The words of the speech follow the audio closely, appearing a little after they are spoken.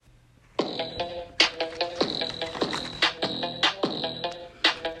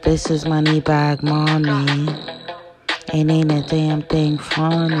This is money bag mommy. And ain't a damn thing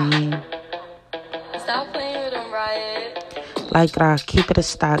funny. Stop playing with them, Riot. Like I keep it a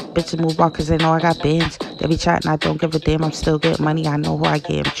stock. Bitches move on cause they know I got bands. They be chatting, I don't give a damn. I'm still getting money, I know who I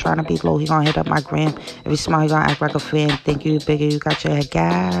get. I'm trying to be low, he gon' hit up my gram. Every smile, he gon' act like a fan. Think you bigger, you got your head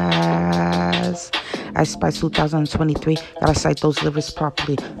gas. I Spice 2023, gotta cite those livers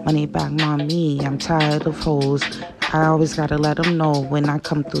properly. Money back, mommy, I'm tired of hoes. I always gotta let them know when I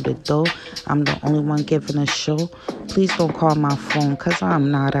come through the door. I'm the only one giving a show. Please don't call my phone, cause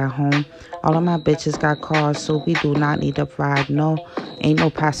I'm not at home. All of my bitches got cars, so we do not need a ride, no. Ain't no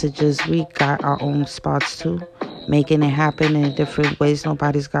passengers, we got our own spots too. Making it happen in different ways,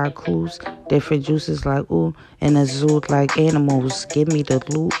 nobody's got clues. Different juices like ooh, in a zoo like animals. Give me the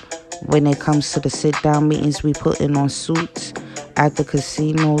loot. When it comes to the sit-down meetings, we putting on suits. At the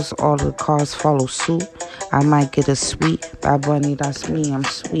casinos, all the cars follow suit. I might get a sweet. Bad Bunny, that's me, I'm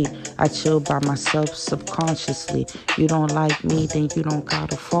sweet. I chill by myself subconsciously. You don't like me, then you don't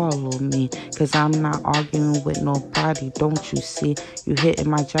gotta follow me. Cause I'm not arguing with nobody, don't you see? You hitting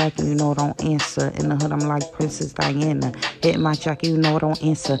my jacket, you know don't answer. In the hood, I'm like Princess Diana. Hitting my jacket, you know don't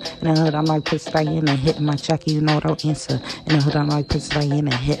answer. In the hood, I'm like Princess Diana. Hitting my jacket, you know don't answer. In the hood, I'm like Princess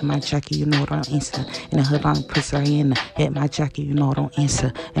Diana. Hitting my jacket, you know don't answer. In the hood, I'm like Princess Diana. Hit my jacket, you know don't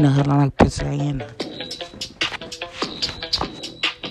answer. In the hood, I'm like Princess Diana.